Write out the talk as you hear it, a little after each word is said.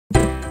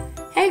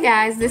Hey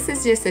guys, this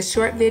is just a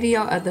short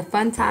video of the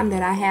fun time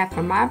that I had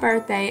for my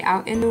birthday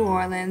out in New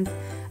Orleans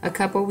a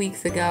couple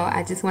weeks ago.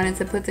 I just wanted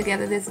to put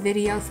together this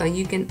video so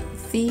you can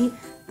see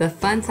the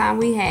fun time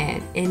we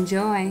had.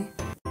 Enjoy!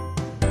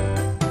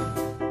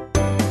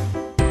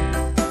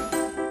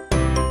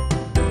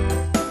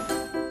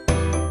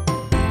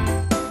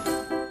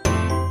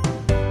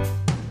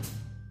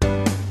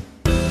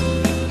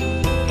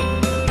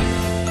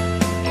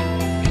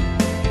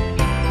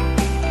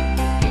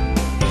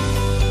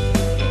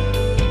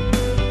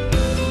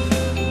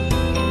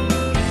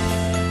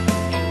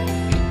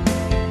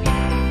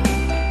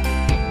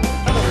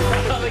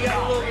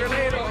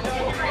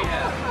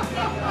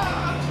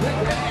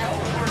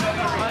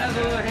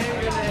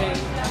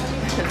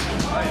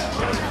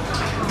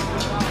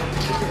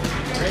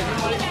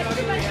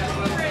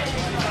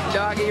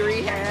 Doggy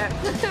rehab.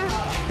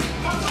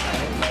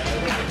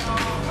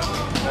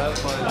 That's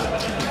fun.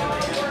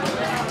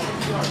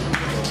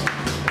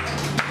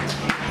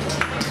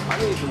 I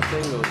need some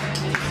singles.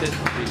 Assist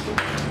people.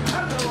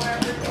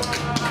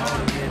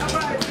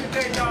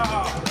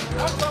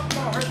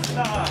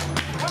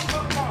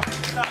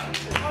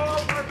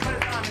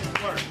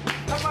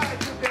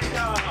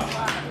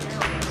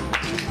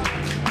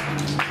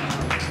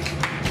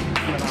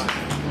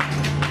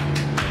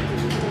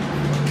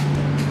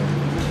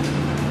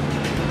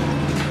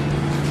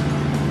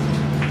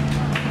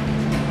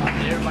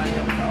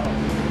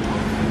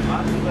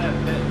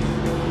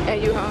 And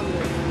you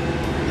hungry?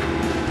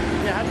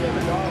 Yeah, how do you have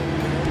a dog?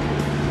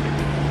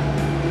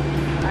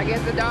 I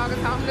guess the dog is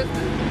homeless.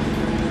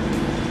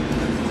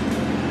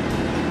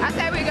 I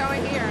say we go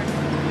in here.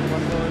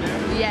 Want to go in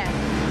there? Yes.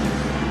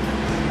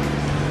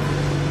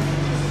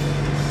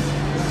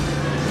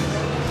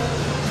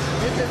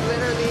 This is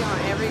literally on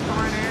every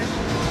corner.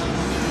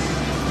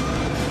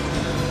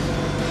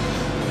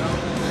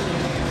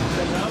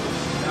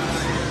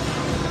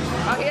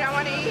 Oh, he don't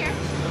want to eat here?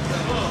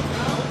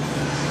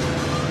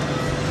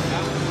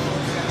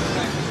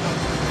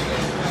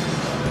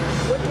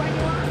 Which one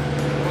you want?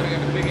 I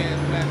got a big ass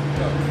plastic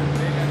cup.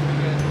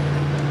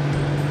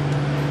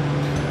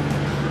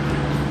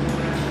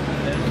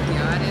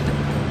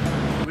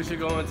 We should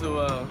go into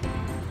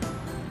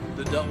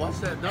the duck. What's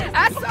that duck?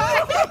 I saw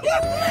it.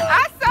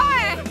 I saw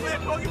it. Where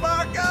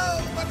Pokemon go?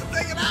 I'm about to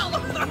take it out.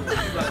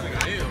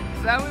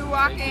 So we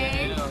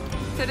walking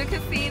to the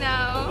casino.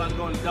 I'm about to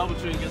go in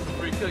DoubleTree and get some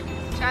free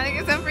cookies. Trying to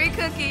get some free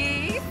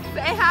cookies.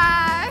 Say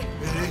hi.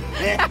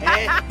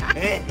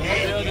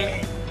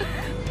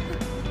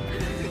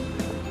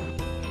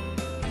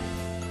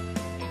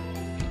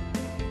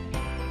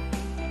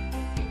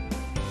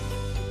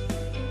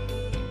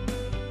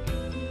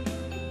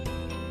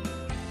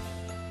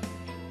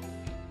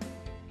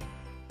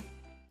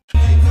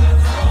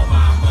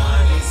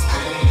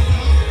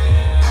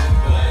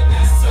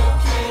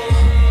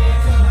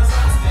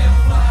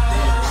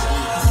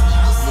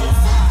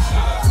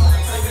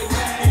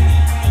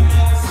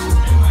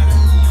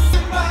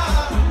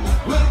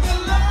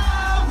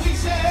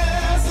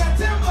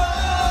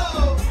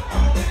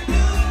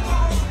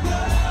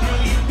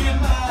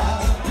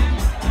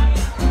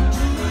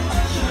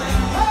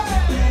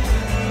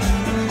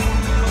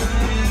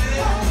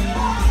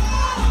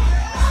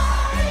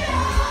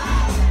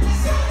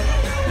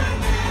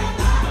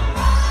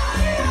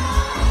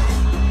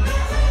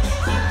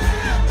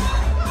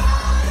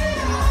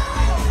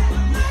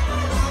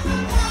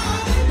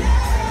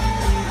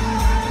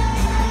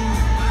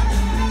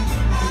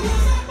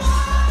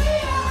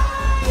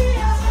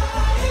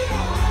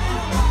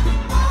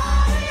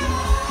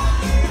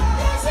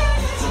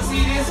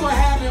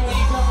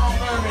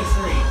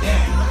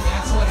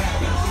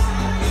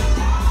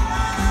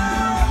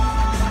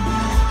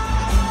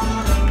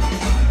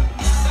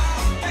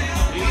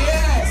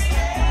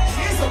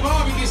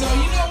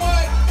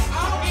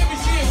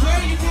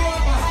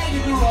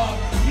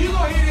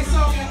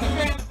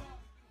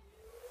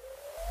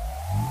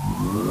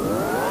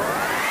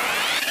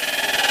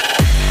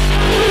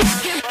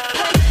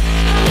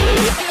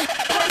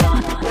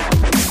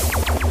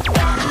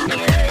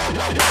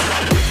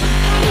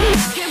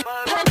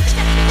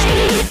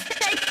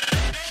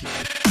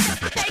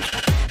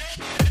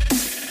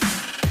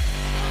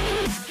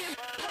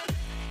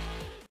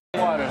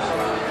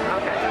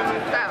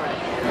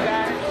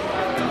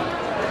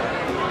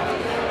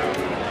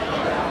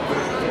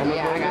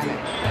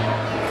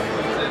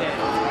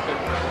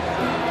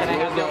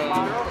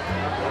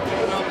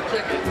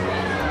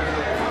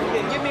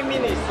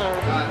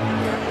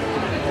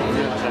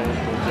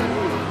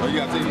 Oh, you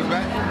gotta take these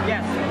back?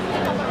 Yes.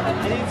 I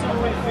need to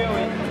refill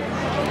it.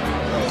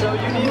 So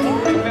you need to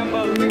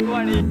remember which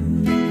one is.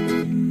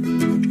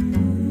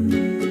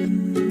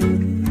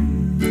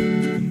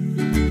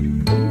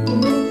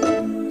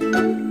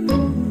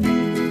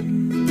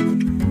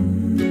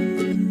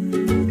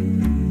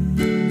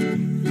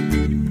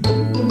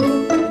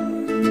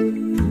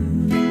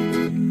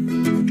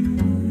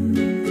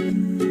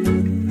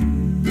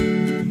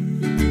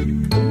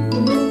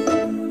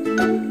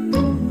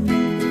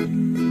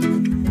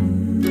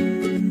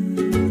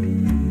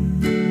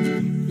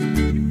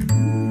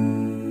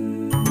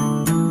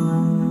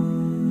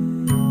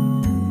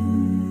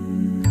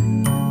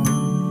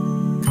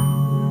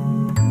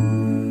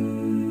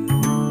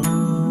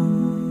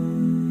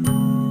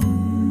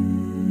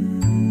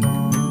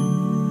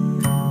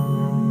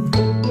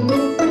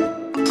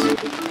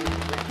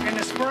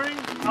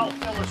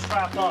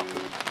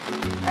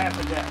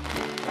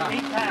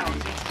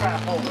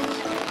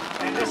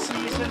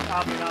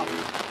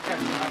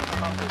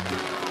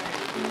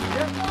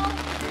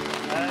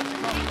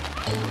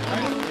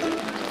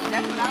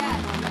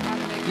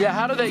 Yeah,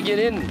 how do they get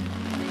in?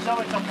 So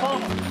it's a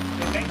funnel.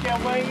 They make their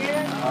way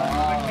in,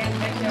 but can't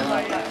make their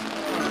way out.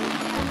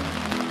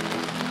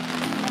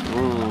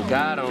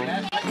 Got him.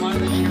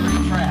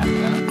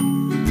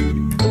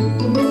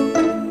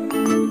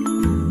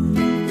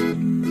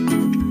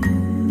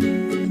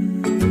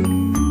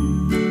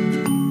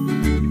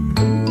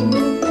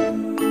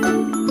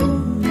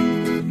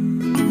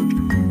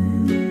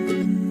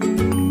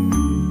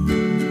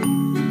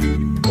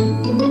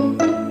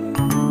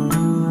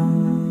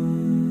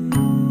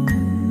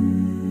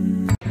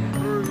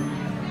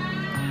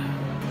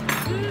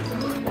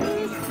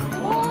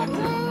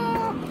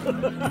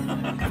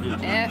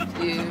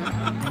 F you.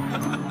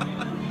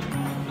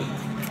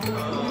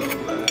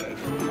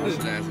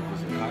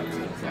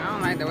 I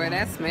don't like the way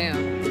that smells.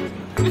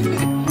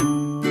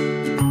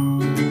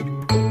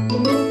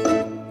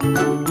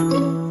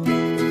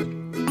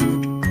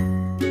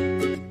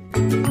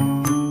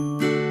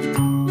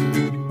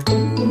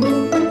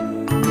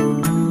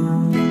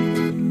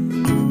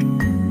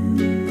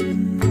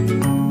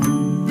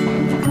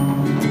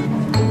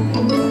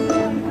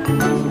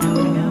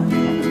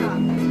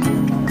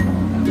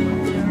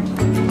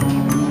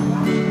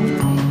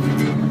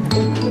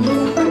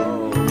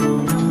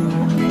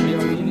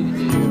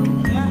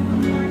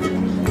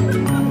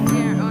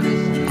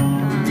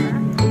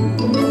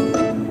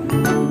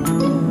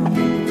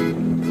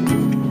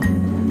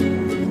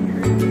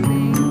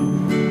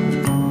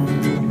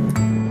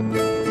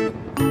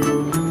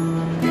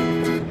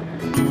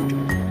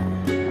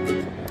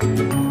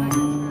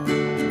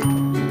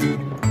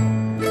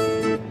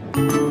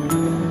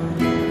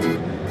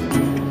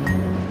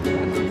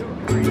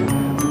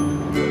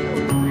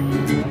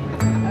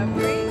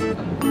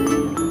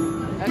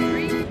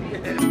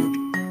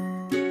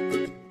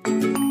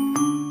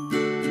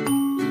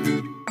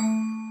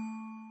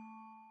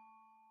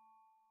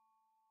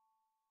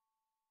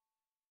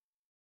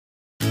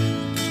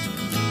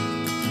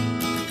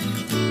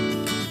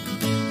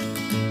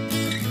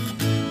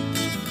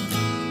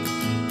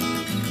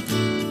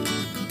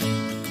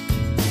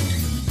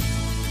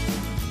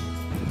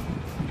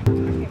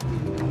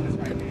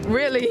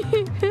 Really?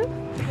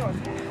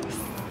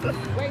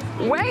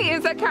 Wait,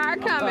 is a car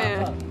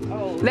coming?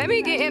 Let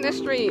me get in the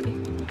street.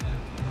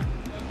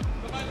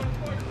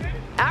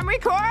 I'm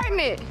recording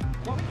it.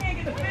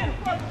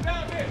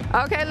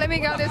 Okay, let me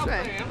go this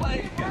way.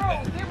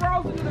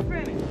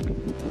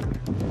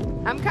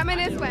 I'm coming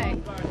this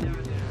way.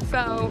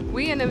 So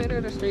we in the middle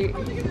of the street.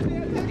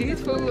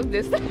 These fools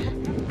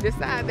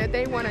decide that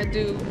they want to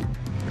do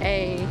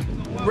a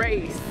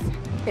race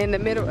in the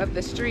middle of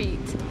the street.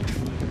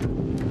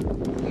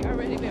 We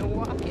already been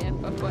walking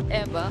for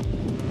forever.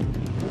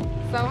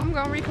 So I'm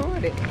gonna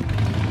record it.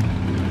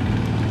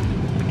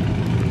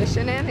 The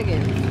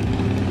shenanigans.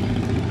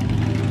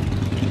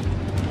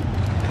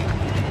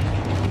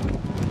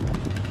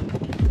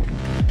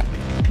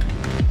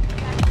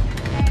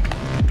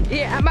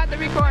 Yeah, I'm about to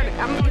record it. You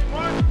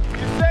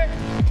set?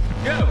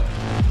 Go.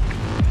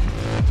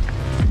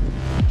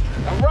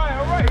 All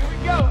right, here we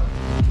go.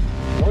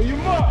 On your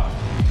mark.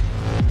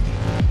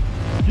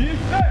 Get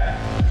set.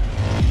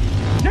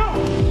 Go.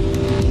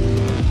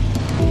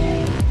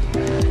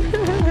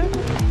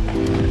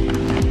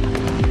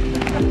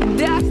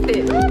 Dust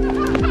it. That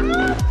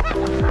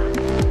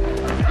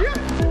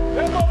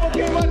motherfucker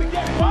came out the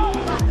game.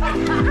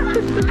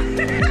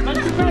 But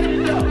you ready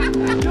to go?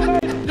 You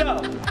ready to go?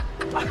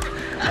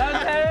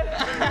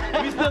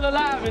 Okay? We still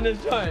alive in this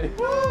joint.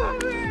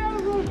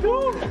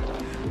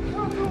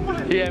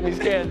 He had me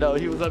scared though.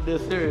 He was up there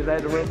serious. I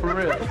had to run for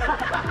real.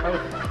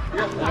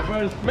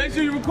 Make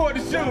sure you record the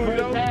shoes,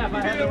 though. Half,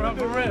 I had to run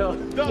for real.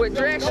 With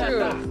dress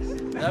shoes.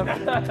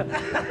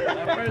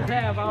 That first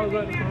half, I was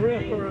running for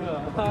real.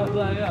 I was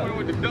like, yo.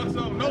 With the ducks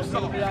on, no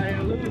salt. Be out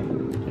here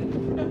losing.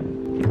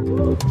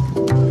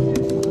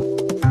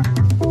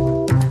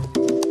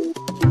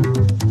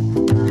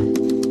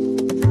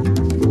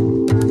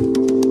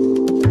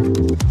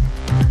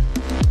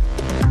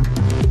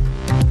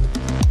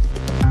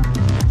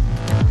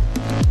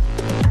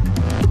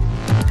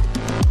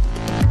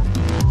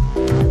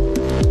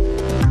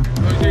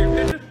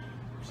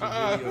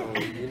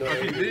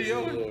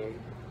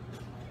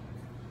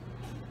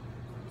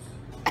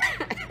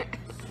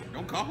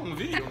 Don't call on the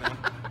video now.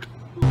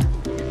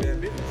 Get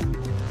that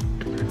business.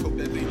 Better cook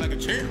that thing like a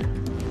champ.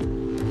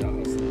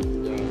 Y'all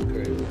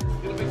crazy.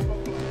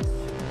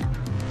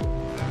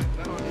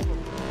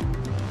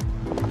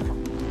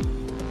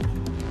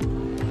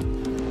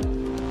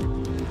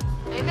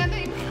 Ain't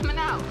nothing coming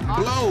out.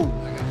 Blow.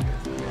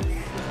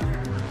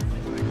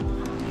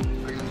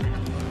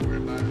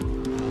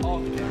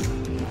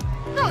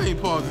 No, I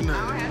ain't pausing I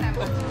that. don't have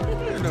that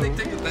much.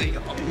 Take your thing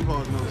off. Ain't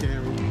pausing no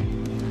camera.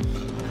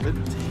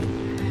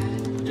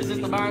 Is this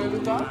the bar that we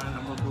got?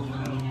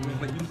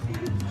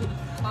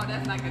 Oh,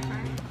 that's like a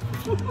turn.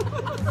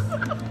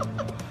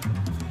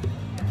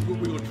 We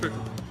gonna trick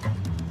him.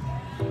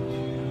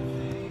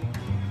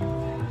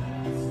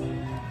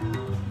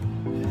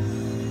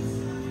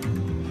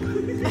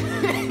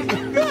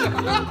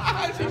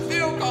 She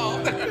still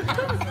called.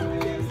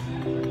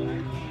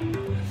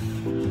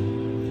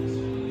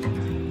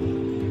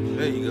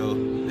 There you go.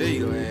 There you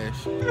go,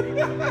 Ash.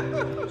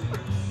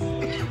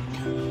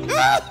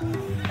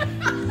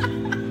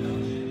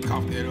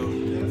 Cough that over.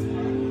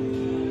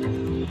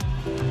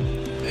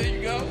 There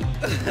you go.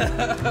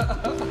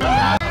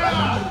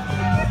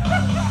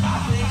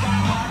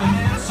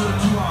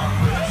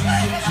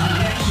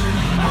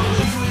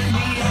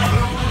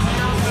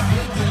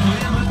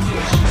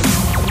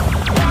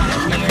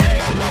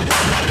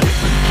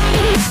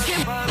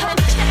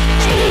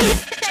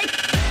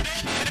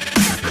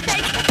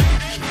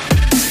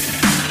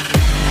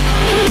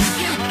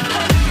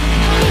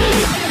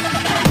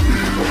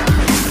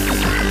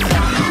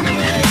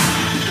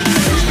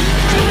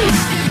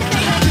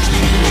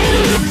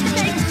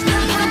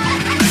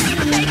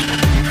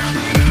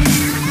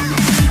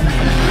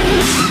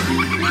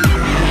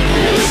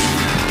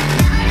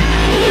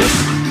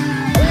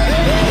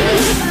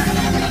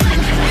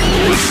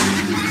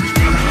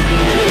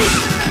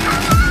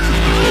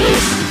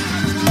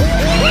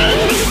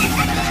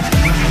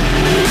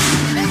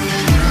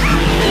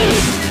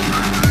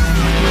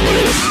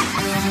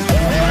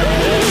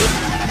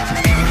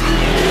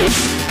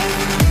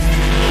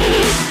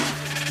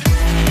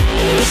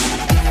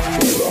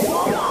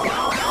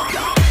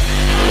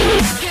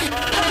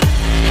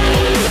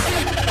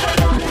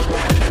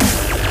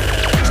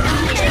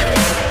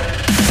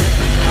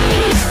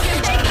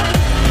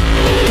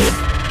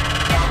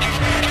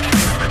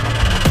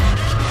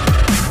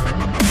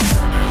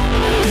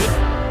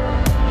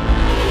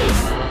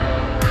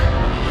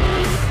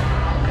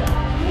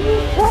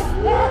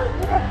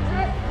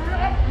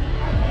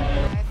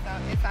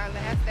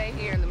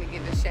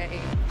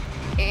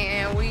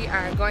 And we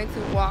are going to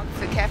walk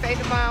to Cafe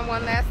de Bon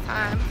one last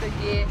time to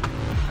get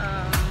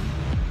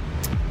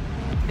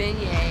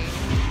beignets.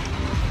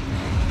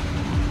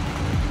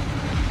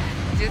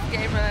 Just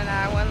Gabriel and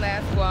I, one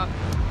last walk.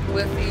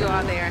 We'll see you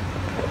all there.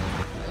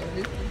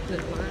 This is the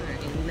line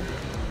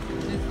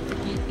just to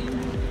get in.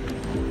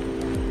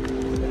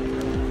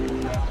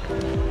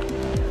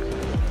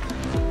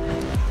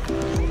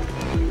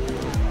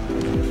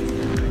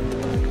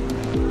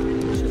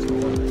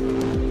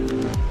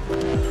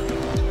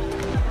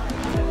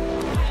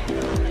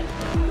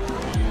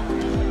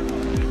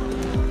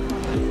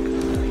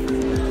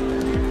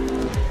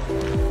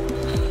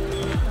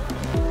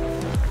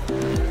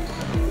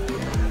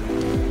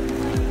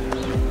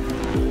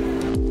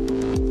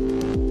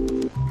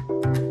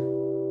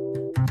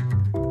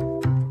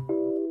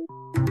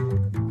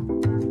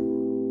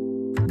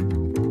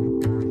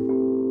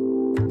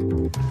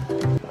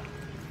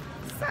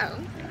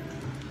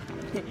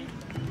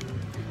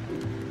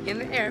 In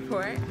the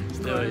airport,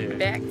 going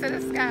back to the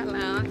Sky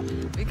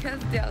Lounge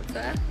because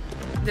Delta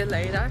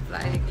delayed our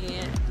flight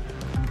again.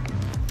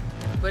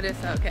 But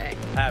it's okay.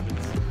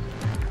 Happens.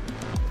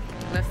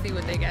 Let's see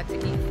what they got to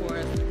eat for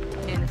us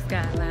in the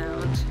Sky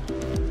Lounge.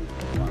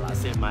 While I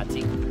sip my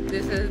tea.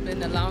 This has been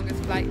the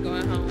longest flight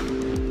going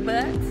home.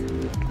 But,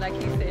 like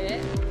he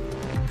said,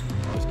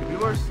 This could be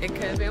worse. it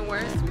could have been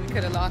worse. We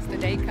could have lost the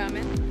day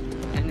coming,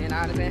 and then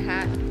I'd have been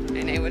hot,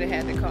 and they would have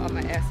had to call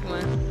my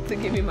S1 to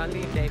give me my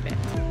leave day back.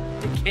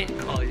 They can't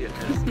call you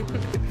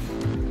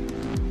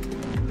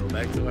S1. Go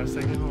back to our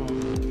second home.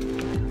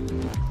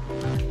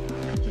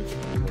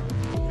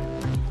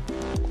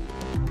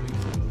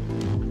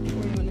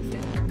 Where you want to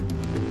sit?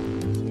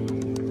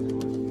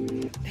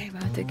 They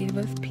about to give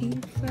us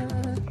pizza.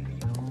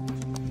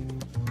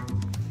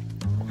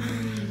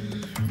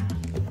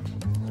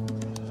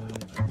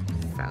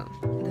 So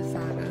the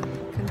saga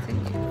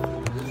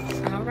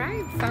continues. All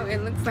right, so it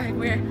looks like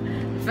we're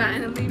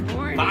finally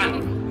boarding.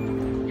 Finally.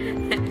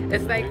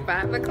 It's like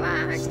 5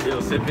 o'clock.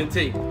 Still sipping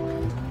tea.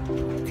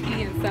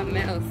 Tea and something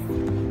else.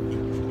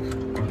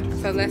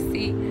 So let's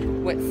see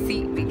what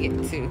seat we get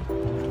to.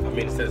 I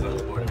mean, it says on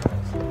the boarding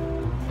pass.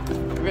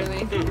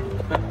 Really?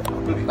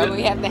 But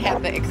we have to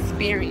have the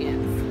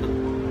experience.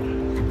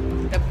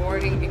 The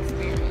boarding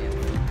experience.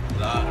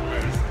 Lord of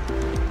mercy.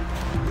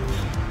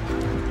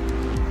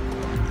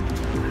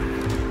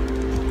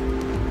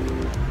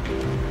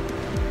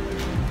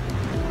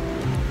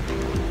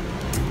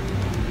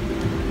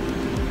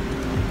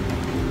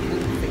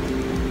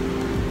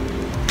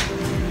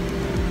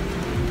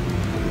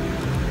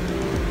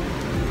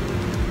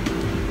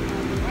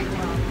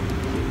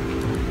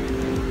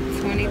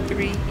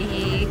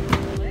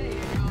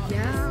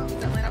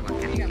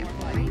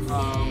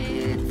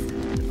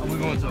 We're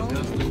going to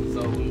Augusta,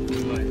 so we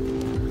might.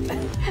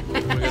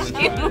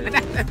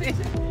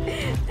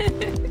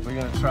 We're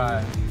gonna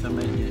try to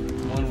make it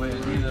one way,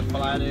 either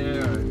fly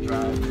there or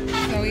drive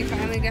there. So we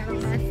finally got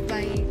on our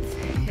flight.